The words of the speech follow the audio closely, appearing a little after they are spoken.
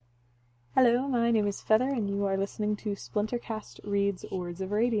Hello, my name is Feather, and you are listening to Splintercast Reads Words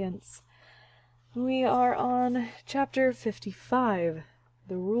of Radiance. We are on Chapter 55,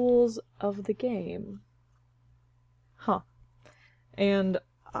 The Rules of the Game. And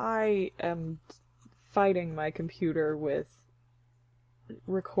I am fighting my computer with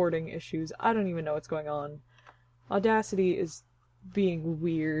recording issues. I don't even know what's going on. Audacity is being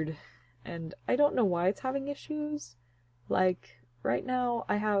weird, and I don't know why it's having issues. Like, right now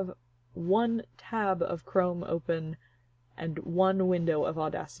I have one tab of Chrome open and one window of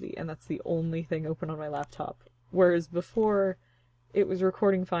Audacity, and that's the only thing open on my laptop. Whereas before, it was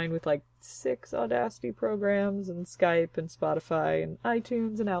recording fine with like 6 Audacity programs, and Skype, and Spotify, and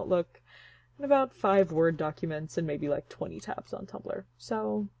iTunes, and Outlook, and about 5 Word documents, and maybe like 20 tabs on Tumblr.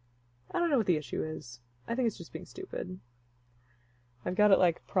 So, I don't know what the issue is. I think it's just being stupid. I've got it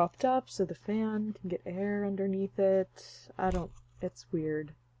like propped up so the fan can get air underneath it. It's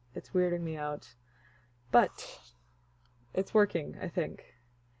weird. It's weirding me out. But it's working, I think.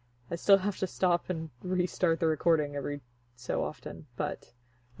 I still have to stop and restart the recording every so often, but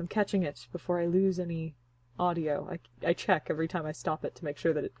I'm catching it before I lose any audio. I check every time I stop it to make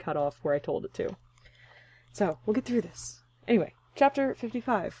sure that it cut off where I told it to. So, we'll get through this. Anyway, Chapter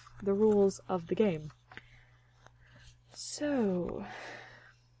 55, The Rules of the Game. So,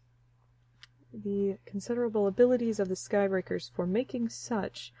 the considerable abilities of the Skybreakers for making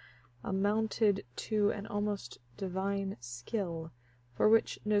such amounted to an almost divine skill, for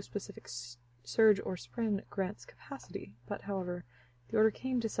which no specific surge or spring grants capacity. But, however, the order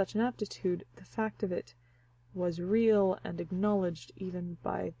came to such an aptitude, the fact of it was real and acknowledged even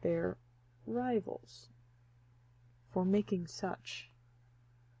by their rivals. For making such.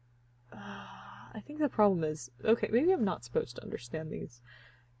 I think the problem is, okay, maybe I'm not supposed to understand these,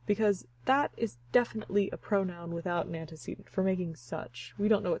 because that is definitely a pronoun without an antecedent, for making such. We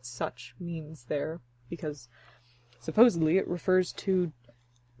don't know what such means there, because supposedly it refers to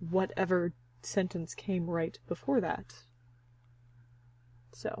whatever sentence came right before that.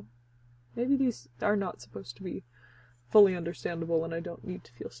 So, maybe these are not supposed to be fully understandable, and I don't need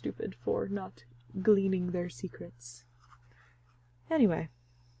to feel stupid for not gleaning their secrets. Anyway.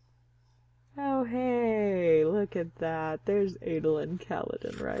 Oh, hey, look at that. There's Adel and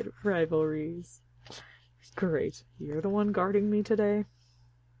Kaladin rivalries. Great. You're the one guarding me today?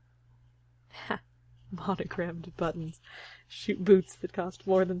 Ha! Monogrammed buttons. Shoot boots that cost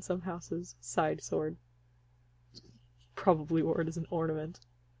more than some houses. Side sword. Probably wore it as an ornament.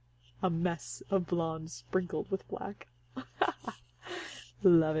 A mess of blonde sprinkled with black.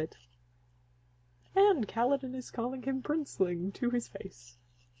 Love it. And Kaladin is calling him Princeling to his face.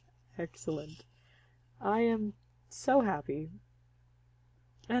 Excellent. I am so happy.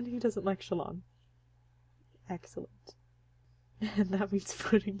 And he doesn't like Shallan. Excellent. And that means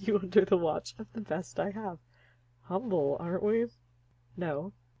putting you under the watch of the best I have. Humble, aren't we?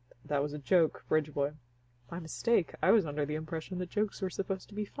 No, that was a joke, Bridgeboy. My mistake. I was under the impression that jokes were supposed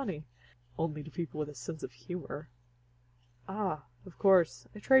to be funny. Only to people with a sense of humor. Ah, of course.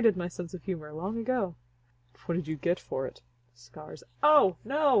 I traded my sense of humor long ago. What did you get for it? Scars. Oh,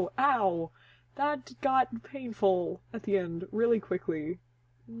 no! Ow! That got painful at the end, really quickly.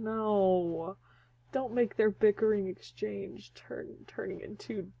 No. Don't make their bickering exchange turning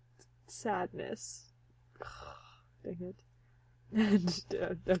into sadness. Dang it. And,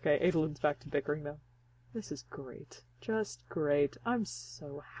 okay, Adelin's back to bickering now. This is great. Just great. I'm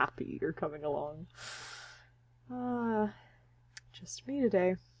so happy you're coming along. Just me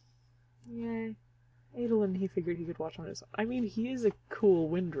today. Yay. Adolin, he figured he could watch on his own. I mean, he is a cool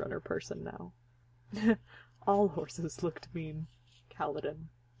Windrunner person now. All horses looked mean. Kaladin,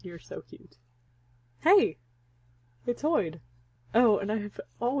 you're so cute. Hey! It's Hoid. Oh, and I've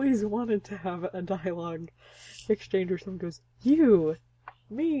always wanted to have a dialogue exchange where someone goes, You!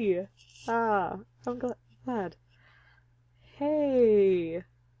 Me! Ah, I'm glad. Hey!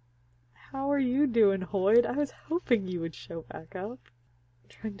 How are you doing, Hoid? I was hoping you would show back up. I'm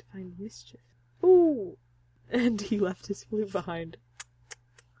trying to find mischief. Ooh! And he left his flute behind.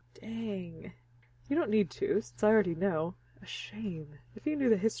 Dang. You don't need to, since I already know. A shame. If you knew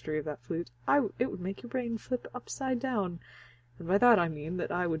the history of that flute, it would make your brain flip upside down. And by that I mean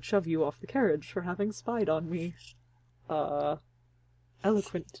that I would shove you off the carriage for having spied on me.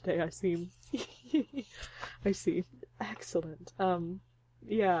 Eloquent today, I seem. I see. Excellent.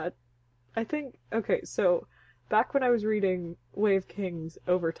 Yeah. I think, okay, so back when I was reading Way of Kings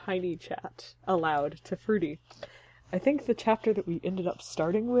over Tiny Chat aloud to Fruity, I think the chapter that we ended up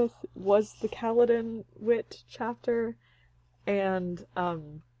starting with was the Kaladin Wit chapter, and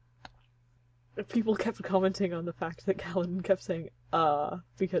people kept commenting on the fact that Callan kept saying,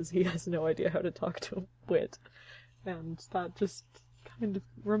 because he has no idea how to talk to Wit. And that just kind of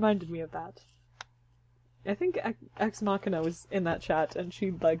reminded me of that. I think Ex Machina was in that chat, and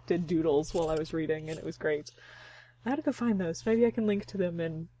she, like, did doodles while I was reading, and it was great. I had to go find those. Maybe I can link to them,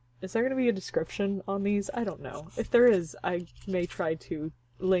 and is there going to be a description on these? I don't know. If there is, I may try to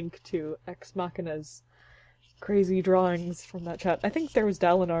link to Ex Machina's crazy drawings from that chat. I think there was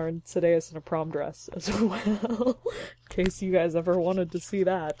Dalinar and Sadeas in a prom dress as well, in case you guys ever wanted to see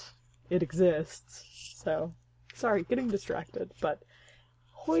that. It exists. So, sorry, getting distracted, but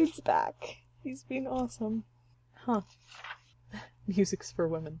Hoid's back. He's being awesome. Huh. Music's for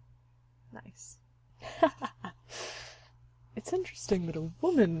women. Nice. It's interesting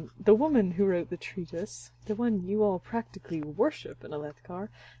that the woman who wrote the treatise, the one you all practically worship in Alethkar,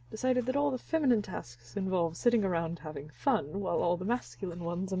 decided that all the feminine tasks involve sitting around having fun, while all the masculine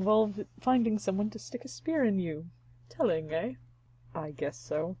ones involve finding someone to stick a spear in you. Telling, eh? I guess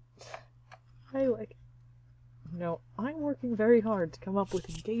so. I like it. No, I'm working very hard to come up with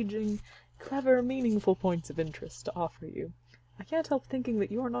engaging, clever, meaningful points of interest to offer you. I can't help thinking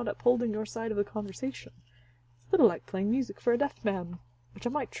that you are not upholding your side of the conversation. It's a little like playing music for a deaf man, which I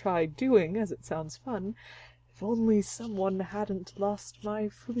might try doing, as it sounds fun, if only someone hadn't lost my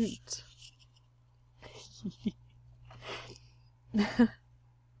flute.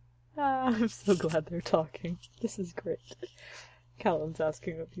 I'm so glad they're talking. This is great. Callan's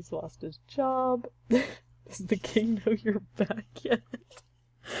asking if he's lost his job. Does the king know you're back yet?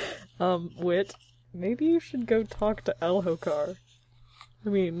 Wit, maybe you should go talk to Elhokar. I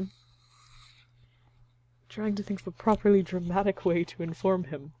mean, trying to think of a properly dramatic way to inform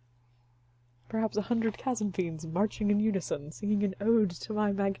him. Perhaps 100 chasm fiends marching in unison, singing an ode to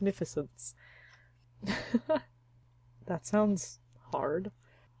my magnificence. That sounds hard.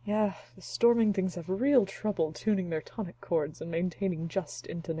 Yeah, the storming things have real trouble tuning their tonic chords and maintaining just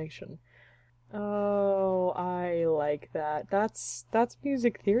intonation. Oh, I like that. That's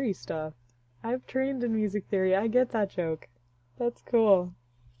music theory stuff. I've trained in music theory. I get that joke. That's cool.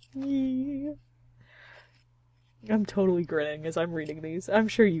 Yee. I'm totally grinning as I'm reading these. I'm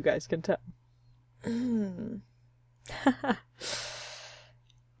sure you guys can tell.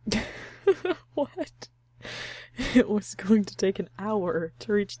 What? It was going to take an hour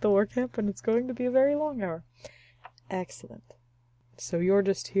to reach the war camp, and it's going to be a very long hour. Excellent. So you're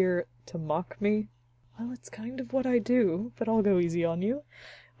just here to mock me? Well, it's kind of what I do, but I'll go easy on you.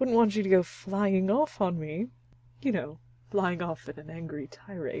 Wouldn't want you to go flying off on me. You know, flying off in an angry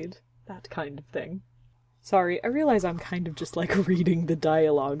tirade. That kind of thing. Sorry, I realize I'm kind of just like reading the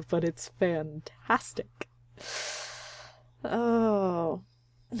dialogue, but it's fantastic. Oh.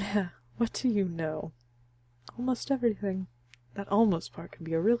 What do you know? Almost everything. That almost part can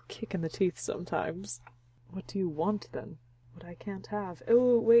be a real kick in the teeth sometimes. What do you want, then? What I can't have.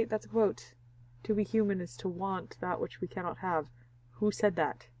 Oh, wait, that's a quote. To be human is to want that which we cannot have. Who said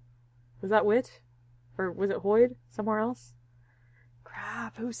that? Was that Wit? Or was it Hoid? Somewhere else?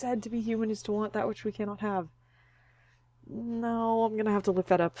 Crap, who said to be human is to want that which we cannot have? No, I'm gonna have to look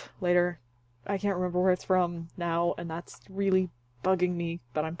that up later. I can't remember where it's from now, and that's really bugging me,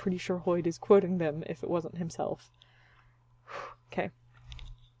 but I'm pretty sure Hoid is quoting them if it wasn't himself. Okay.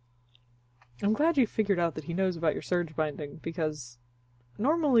 I'm glad you figured out that he knows about your surge binding, because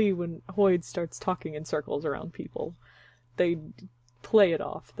normally when Hoid starts talking in circles around people, they play it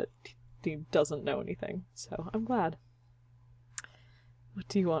off that he doesn't know anything, so I'm glad. What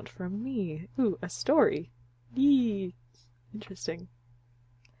do you want from me? Ooh, a story. Yee! Interesting.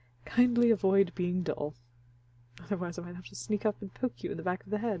 Kindly avoid being dull. Otherwise I might have to sneak up and poke you in the back of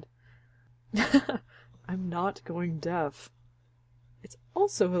the head. I'm not going deaf. It's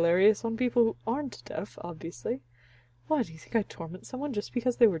also hilarious on people who aren't deaf, obviously. Why, do you think I'd torment someone just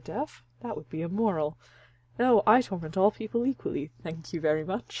because they were deaf? That would be immoral. No, I torment all people equally, thank you very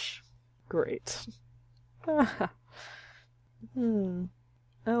much. Great. Oh,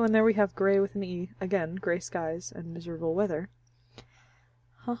 and there we have grey with an E. Again, grey skies and miserable weather.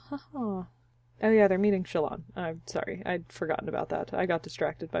 Ha ha ha. Oh yeah, they're meeting Shallan. I'm sorry, I'd forgotten about that. I got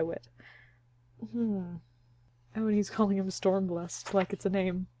distracted by Wit. Oh, and he's calling him Stormblessed, like it's a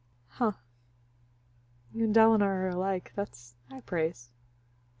name. Huh. You and Dalinar are alike. That's high praise.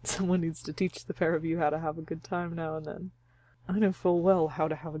 Someone needs to teach the pair of you how to have a good time now and then. I know full well how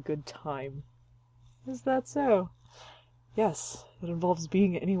to have a good time. Is that so? Yes, it involves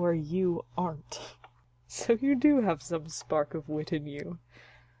being anywhere you aren't. So you do have some spark of wit in you.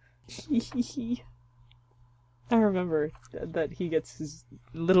 I remember that he gets his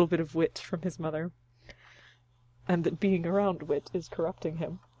little bit of wit from his mother, and that being around wit is corrupting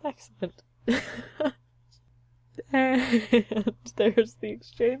him. Excellent. And there's the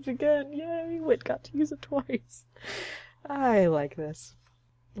exchange again. Yay, Wit got to use it twice. I like this.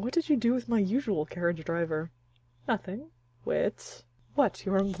 What did you do with my usual carriage driver? Nothing. Wit. What,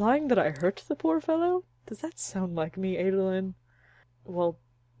 you're implying that I hurt the poor fellow? Does that sound like me, Adolin? Well,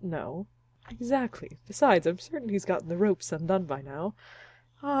 no. Exactly. Besides, I'm certain he's gotten the ropes undone by now.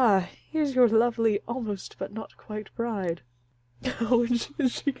 Ah, here's your lovely, almost but not quite bride. Oh, is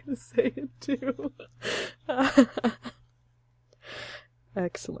she gonna say it too?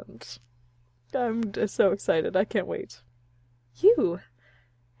 Excellent. I'm so excited, I can't wait. You!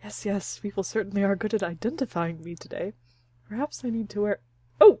 Yes, people certainly are good at identifying me today. Perhaps I need to wear...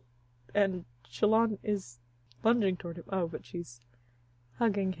 Oh! And Shallan is lunging toward him. Oh, but she's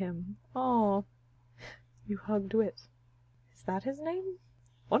hugging him. Aw. You hugged Wit. Is that his name?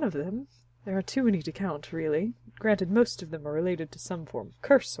 One of them. There are too many to count, really. Granted, most of them are related to some form of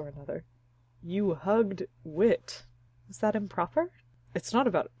curse or another. You hugged Wit. Is that improper? It's not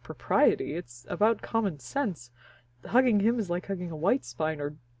about propriety, it's about common sense. Hugging him is like hugging a white spine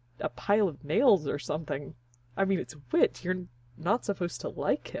or a pile of nails or something. I mean, it's Wit. You're not supposed to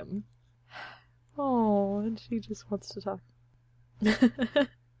like him. Oh, and she just wants to talk.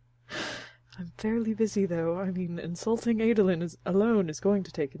 I'm fairly busy, though. I mean, insulting Adolin alone is going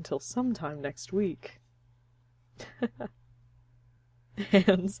to take until sometime next week.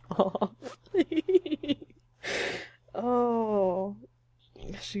 Hands off. Oh,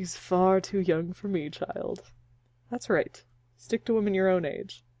 she's far too young for me, child. That's right. Stick to women your own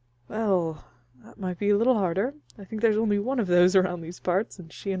age. Well, that might be a little harder. I think there's only one of those around these parts,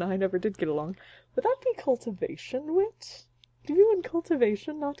 and she and I never did get along. Would that be cultivation, Wit? Do you and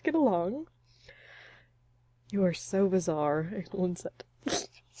cultivation not get along? You are so bizarre, Adolin said.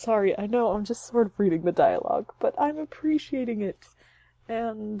 Sorry, I know I'm just sort of reading the dialogue, but I'm appreciating it.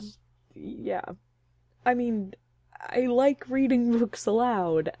 And, yeah. I mean, I like reading books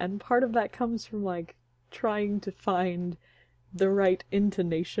aloud, and part of that comes from, like, trying to find the right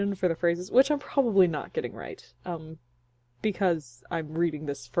intonation for the phrases, which I'm probably not getting right, because I'm reading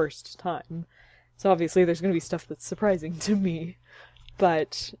this first time. So obviously there's going to be stuff that's surprising to me,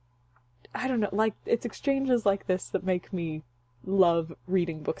 but I don't know, like, it's exchanges like this that make me love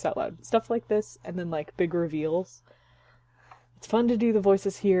reading books out loud. Stuff like this, and then, like, big reveals. It's fun to do the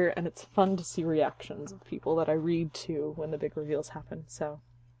voices here, and it's fun to see reactions of people that I read to when the big reveals happen, so...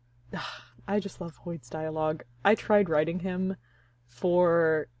 I just love Hoid's dialogue. I tried writing him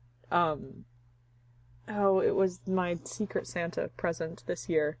for, it was my Secret Santa present this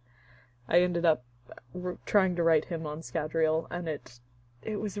year. I ended up trying to write him on Scadrial, and it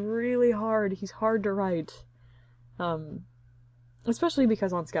was really hard. He's hard to write. Especially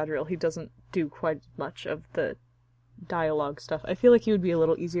because on Scadrial he doesn't do quite much of the dialogue stuff. I feel like he would be a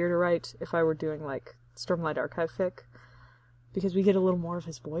little easier to write if I were doing, like, Stormlight Archive fic, because we get a little more of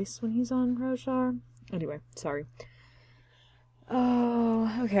his voice when he's on Roshar. Anyway, sorry.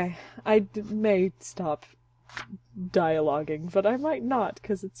 Oh, okay. I may stop dialoguing, but I might not,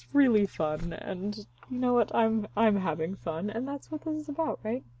 because it's really fun, and you know what? I'm having fun, and that's what this is about,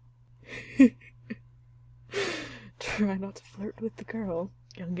 right? Try not to flirt with the girl.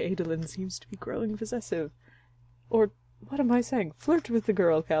 Young Adolin seems to be growing possessive. Or, what am I saying? Flirt with the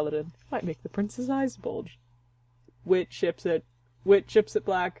girl, Kaladin. Might make the prince's eyes bulge. Wit ships it. Wit ships it,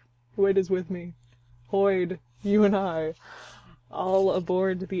 Black. Wit is with me. Hoid, you and I. All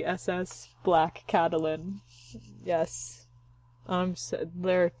aboard the SS Black Catelyn. Yes.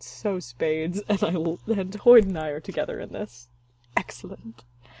 They're so spades, and Hoid and I are together in this. Excellent.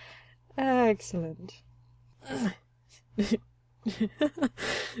 Excellent.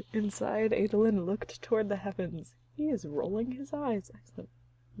 Inside, Adolin looked toward the heavens. He is rolling his eyes. Excellent.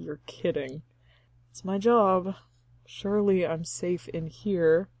 You're kidding. It's my job. Surely I'm safe in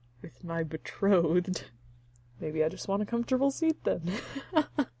here with my betrothed. Maybe I just want a comfortable seat then.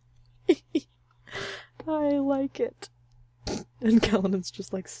 I like it. And Kaladin's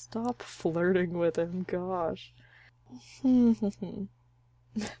just like, stop flirting with him, gosh.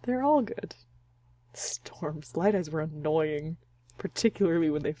 They're all good. Storm's light eyes were annoying, particularly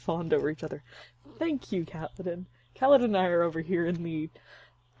when they fawned over each other. Thank you, Kaladin. Kaladin and I are over here in the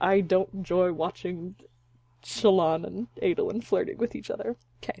I don't enjoy watching Shallan and Adolin flirting with each other.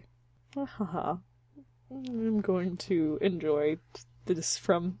 Okay. I'm going to enjoy this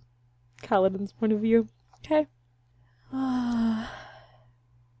from Kaladin's point of view. Okay.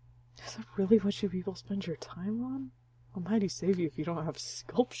 Is that really what you people spend your time on? Almighty save you if you don't have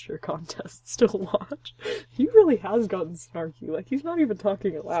sculpture contests to watch. He really has gotten snarky. Like, he's not even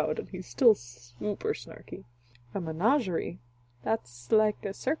talking aloud, and he's still super snarky. A menagerie? That's like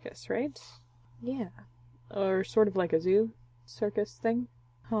a circus, right? Yeah. Or sort of like a zoo circus thing.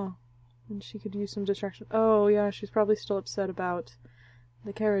 Huh. And she could use some distraction. Oh, yeah, she's probably still upset about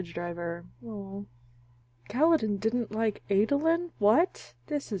the carriage driver. Oh. Kaladin didn't like Adolin? What?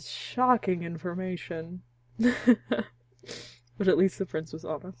 This is shocking information. But at least the prince was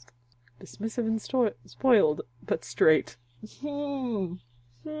honest. Dismissive and spoiled, but straight. I'm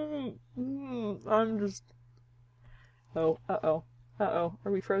just... Oh, uh-oh. Uh-oh.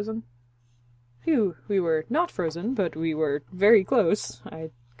 Are we frozen? Phew, we were not frozen, but we were very close.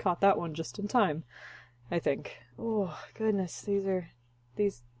 I caught that one just in time, I think. Oh, goodness,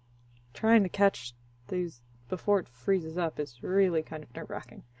 these... Trying to catch these before it freezes up is really kind of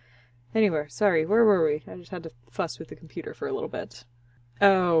nerve-wracking. Anyway, sorry, where were we? I just had to fuss with the computer for a little bit.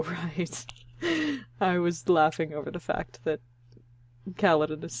 Oh, right. I was laughing over the fact that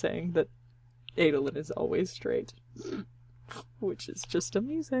Kaladin is saying that Adolin is always straight. Which is just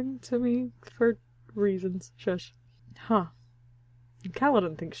amusing to me for reasons. Shush. Huh. And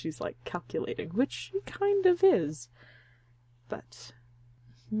Kaladin thinks she's, like, calculating, which she kind of is. But...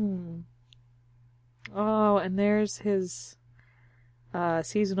 Oh, and there's his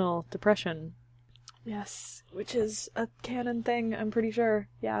seasonal depression. Yes, which is a canon thing, I'm pretty sure.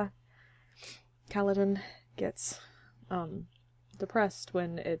 Yeah. Kaladin gets depressed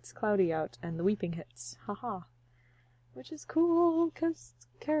when it's cloudy out and the weeping hits. Haha. Which is cool, because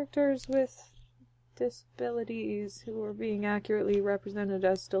characters with disabilities who are being accurately represented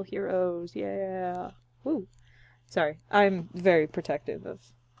as still heroes. Yeah. Woo. Sorry, I'm very protective of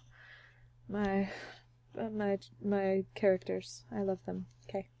my characters. I love them.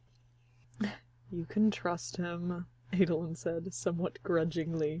 Okay. You can trust him, Adolin said, somewhat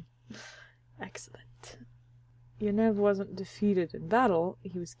grudgingly. Excellent. Yenev wasn't defeated in battle,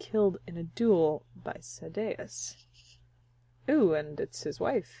 he was killed in a duel by Sadeas. Ooh, and it's his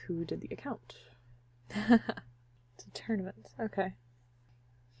wife who did the account. It's a tournament. Okay.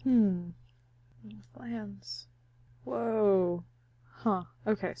 Lands. Whoa. Huh.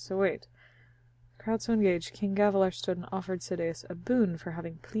 Okay, so wait. Crowd so engaged, King Gavilar stood and offered Sadeas a boon for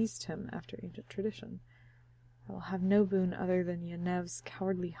having pleased him after ancient tradition. I will have no boon other than Yenev's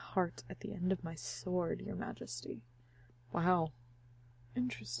cowardly heart at the end of my sword, your majesty. Wow.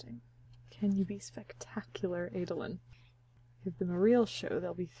 Interesting. Can you be spectacular, Adolin? Give them a real show,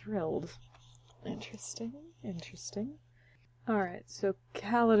 they'll be thrilled. Interesting. Alright, so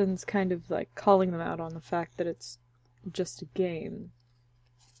Kaladin's kind of, like, calling them out on the fact that it's just a game.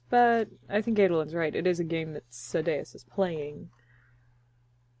 But I think Adolin's right. It is a game that Sadeas is playing.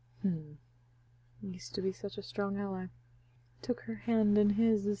 Used to be such a strong ally. Took her hand in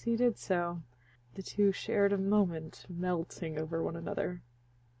his as he did so. The two shared a moment, melting over one another.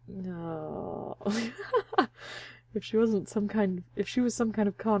 No. If she was some kind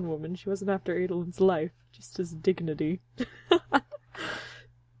of con woman, she wasn't after Adolin's life, just his dignity.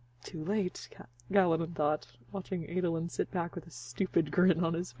 Too late, Kaladin thought, watching Adolin sit back with a stupid grin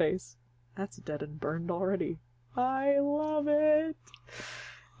on his face. That's dead and burned already. I love it!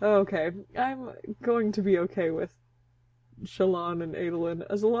 Okay, I'm going to be okay with Shallan and Adolin,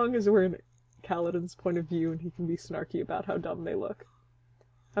 as long as we're in Kaladin's point of view and he can be snarky about how dumb they look.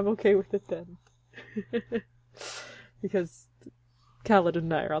 I'm okay with it then. Because Kaladin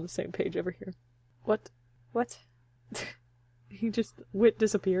and I are on the same page over here. What? Wit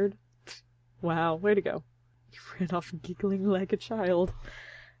disappeared. Wow, way to go. You ran off giggling like a child.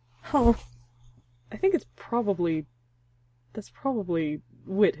 Oh. I think that's probably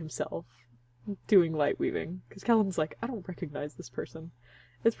Wit himself doing light weaving. Because Kaladin's like, I don't recognize this person.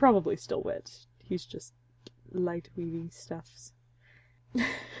 It's probably still Wit. He's just light weaving stuffs.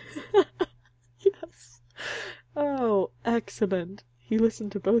 Yes. Oh, excellent. He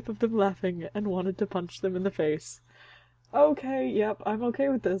listened to both of them laughing and wanted to punch them in the face. Okay, yep, I'm okay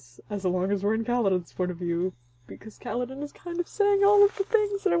with this, as long as we're in Kaladin's point of view, because Kaladin is kind of saying all of the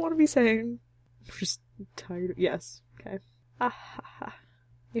things that I want to be saying. I'm just tired. Yes, okay. Ah.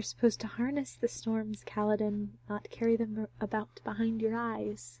 You're supposed to harness the storms, Kaladin, not carry them about behind your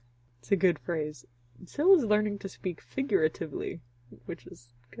eyes. It's a good phrase. Syl is learning to speak figuratively, which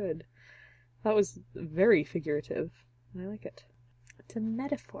is good. That was very figurative. I like it. It's a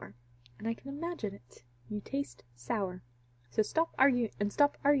metaphor, and I can imagine it. You taste sour. So stop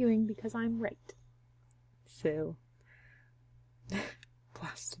arguing because I'm right. Syl.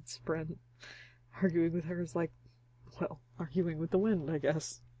 Blasted Spren. Arguing with her is like, well, arguing with the wind, I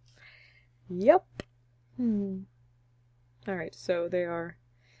guess. Yep. Alright, so they are,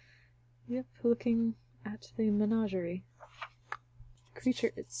 looking at the menagerie. The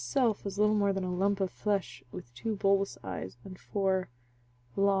creature itself was little more than a lump of flesh with 2 bulbous eyes and 4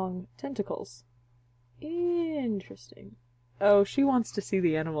 long tentacles. Interesting. Oh, she wants to see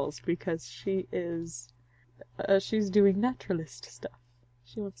the animals because she is... she's doing naturalist stuff.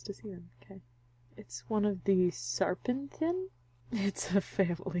 She wants to see them. Okay. It's one of the Sarpenthin? It's a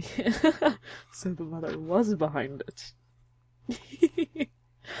family. So the mother was behind it.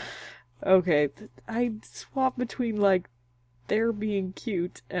 Okay, I'd swap between, like, they're being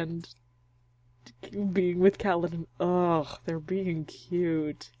cute and being with Kaladin. Ugh, they're being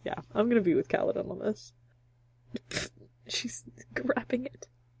cute. Yeah, I'm gonna be with Kaladin on this. She's grabbing it.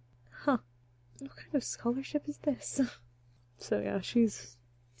 Huh. What kind of scholarship is this? So yeah, she's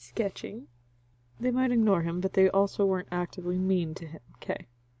sketching. They might ignore him, but they also weren't actively mean to him. Okay.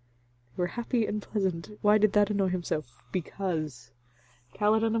 They were happy and pleasant. Why did that annoy him so? Because...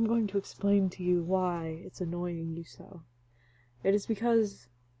 Kaladin, I'm going to explain to you why it's annoying you so. It is because,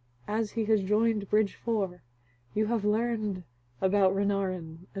 as he has joined Bridge 4, you have learned about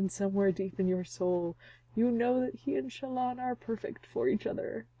Renarin, and somewhere deep in your soul, you know that he and Shallan are perfect for each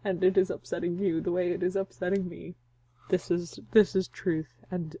other, and it is upsetting you the way it is upsetting me. This is truth,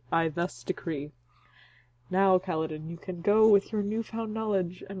 and I thus decree. Now, Kaladin, you can go with your newfound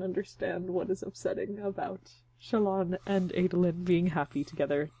knowledge and understand what is upsetting about Shallan and Adolin being happy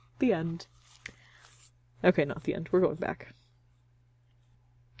together. The end. Okay, not the end. We're going back.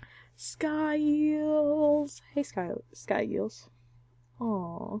 Sky Eels! Hey, Sky Eels.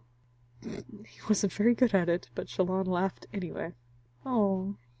 Aww. He wasn't very good at it, but Shallan laughed anyway.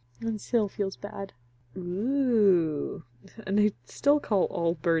 Aww. And Syl feels bad. Ooh. And they still call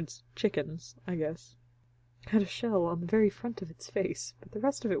all birds chickens, I guess. Had a shell on the very front of its face, but the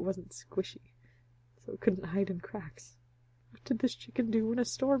rest of it wasn't squishy, so it couldn't hide in cracks. What did this chicken do when a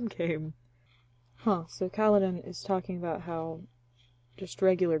storm came? Huh, so Kaladin is talking about how just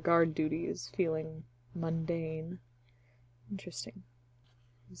regular guard duty is feeling mundane. Interesting.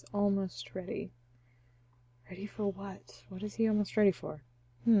 He's almost ready. Ready for what? What is he almost ready for?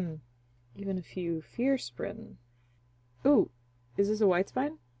 Even a few fierceprin. Ooh, is this a white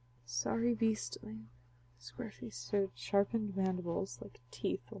spine? Sorry beastly. Square-faced, sharpened mandibles like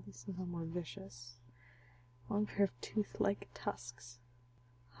teeth, only somehow more vicious. Long pair of tooth-like tusks.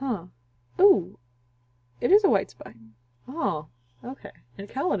 Huh. Ooh! It is a white spine. Oh, okay. And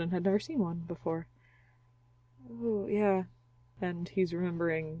Kaladin had never seen one before. Oh, yeah. And he's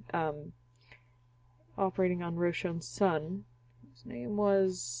remembering, operating on Roshon's son. His name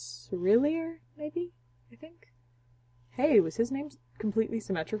was... Rillier, maybe? I think? Hey, was his name completely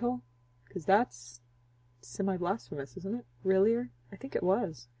symmetrical? Because that's... semi-blasphemous, isn't it? Rillier? I think it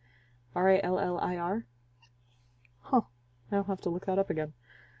was. R-A-L-L-I-R? Huh. I'll have to look that up again.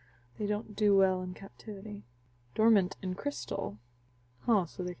 They don't do well in captivity. Dormant in crystal. Huh,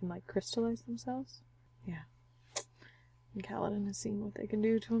 so they can, like, crystallize themselves? Yeah. And Kaladin has seen what they can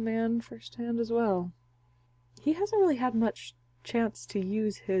do to a man firsthand as well. He hasn't really had much chance to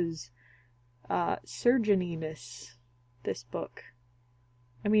use his, surgeoniness this book.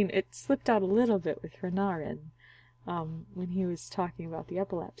 I mean, it slipped out a little bit with Renarin, when he was talking about the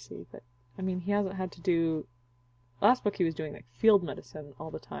epilepsy, but, I mean, he hasn't had to do... Last book he was doing, like, field medicine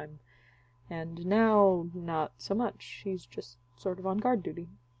all the time, and now, not so much. He's just sort of on guard duty.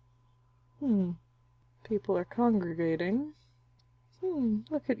 People are congregating.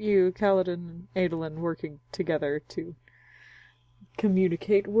 Look at you, Kaladin and Adolin, working together to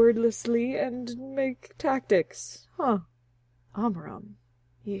communicate wordlessly and make tactics. Huh. Amaram.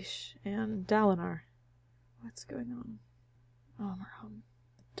 Yeesh, and Dalinar. What's going on? Amaram.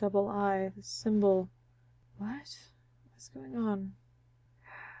 Double eye, the symbol. What? What's going on?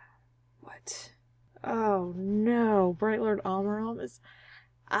 What? Oh no, Bright Lord Amaram is...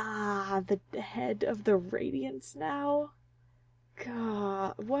 the head of the Radiance now?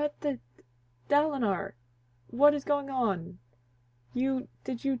 God, what the... Dalinar, what is going on?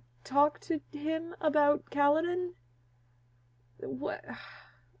 Did you talk to him about Kaladin? What?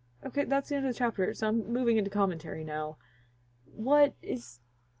 Okay, that's the end of the chapter, so I'm moving into commentary now. What is...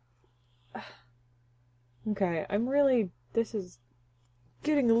 Okay, this is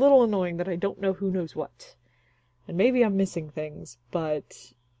getting a little annoying that I don't know who knows what. And maybe I'm missing things,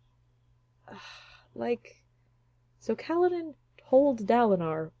 but... So Kaladin told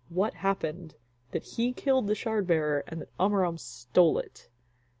Dalinar what happened, that he killed the Shardbearer and that Amaram stole it.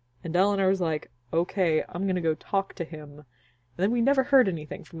 And Dalinar was like, okay, I'm gonna go talk to him. And then we never heard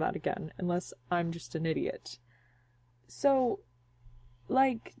anything from that again, unless I'm just an idiot. So,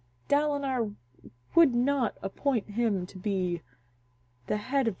 Dalinar would not appoint him to be the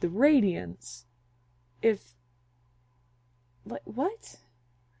head of the Radiance if Like, what?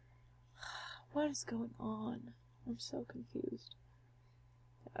 What is going on? I'm so confused.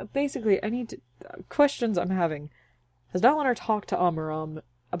 Basically, I need to... questions I'm having. Has Dalinar talked to Amaram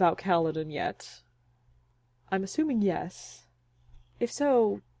about Kaladin yet? I'm assuming yes. If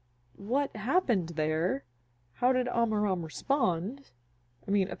so, what happened there? How did Amaram respond?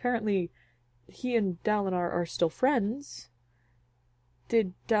 I mean, apparently he and Dalinar are still friends.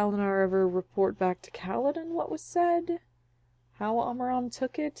 Did Dalinar ever report back to Kaladin what was said? How Amaram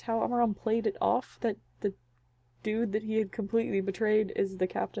took it? How Amaram played it off that the dude that he had completely betrayed is the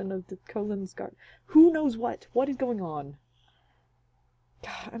captain of the Kholin's guard? Who knows what? What is going on?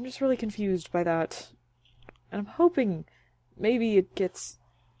 God, I'm just really confused by that. And I'm hoping maybe it gets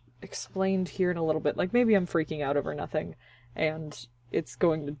explained here in a little bit. Like, maybe I'm freaking out over nothing, and it's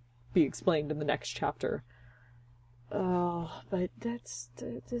going to be explained in the next chapter. Oh, but that's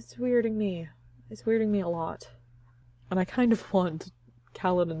weirding me. It's weirding me a lot. And I kind of want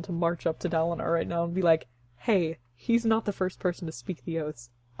Kaladin to march up to Dalinar right now and be like, hey, he's not the first person to speak the oaths.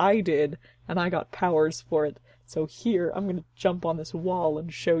 I did, and I got powers for it. So here, I'm gonna jump on this wall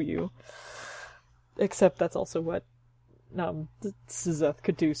and show you. Except that's also what Sazeth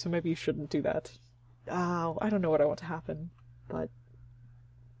could do, so maybe you shouldn't do that. Oh, I don't know what I want to happen, but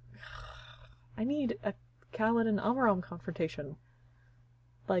I need a Kaladin Amaram confrontation.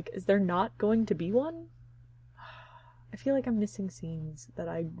 Like, is there not going to be one? I feel like I'm missing scenes that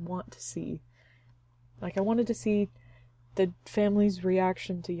I want to see. Like, I wanted to see the family's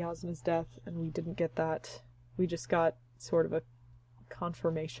reaction to Yasna's death, and we didn't get that. We just got sort of a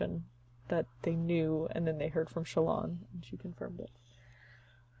confirmation that they knew, and then they heard from Shallan, and she confirmed it.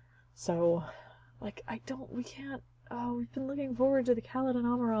 So, like, we can't... Oh, we've been looking forward to the Kaladin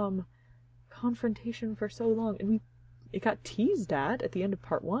Amaram confrontation for so long, and it got teased at the end of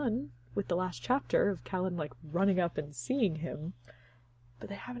part 1, with the last chapter of Kaladin, like, running up and seeing him, but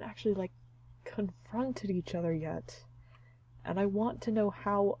they haven't actually, like, confronted each other yet. And I want to know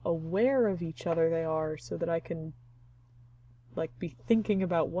how aware of each other they are so that I can, like, be thinking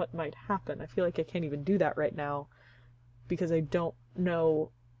about what might happen. I feel like I can't even do that right now because I don't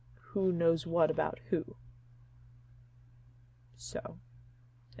know who knows what about who. So.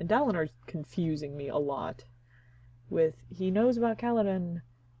 And Dalinar's confusing me a lot with, he knows about Kaladin,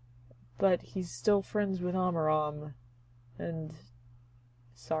 but he's still friends with Amaram, and...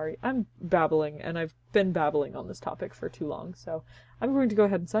 Sorry, I'm babbling, and I've been babbling on this topic for too long, so I'm going to go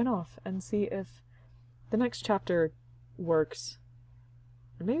ahead and sign off and see if the next chapter works.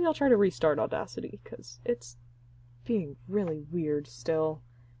 And maybe I'll try to restart Audacity, because it's being really weird still.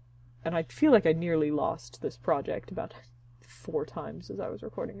 And I feel like I nearly lost this project about 4 times as I was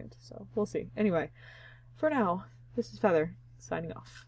recording it, so we'll see. Anyway, for now, this is Feather, signing off.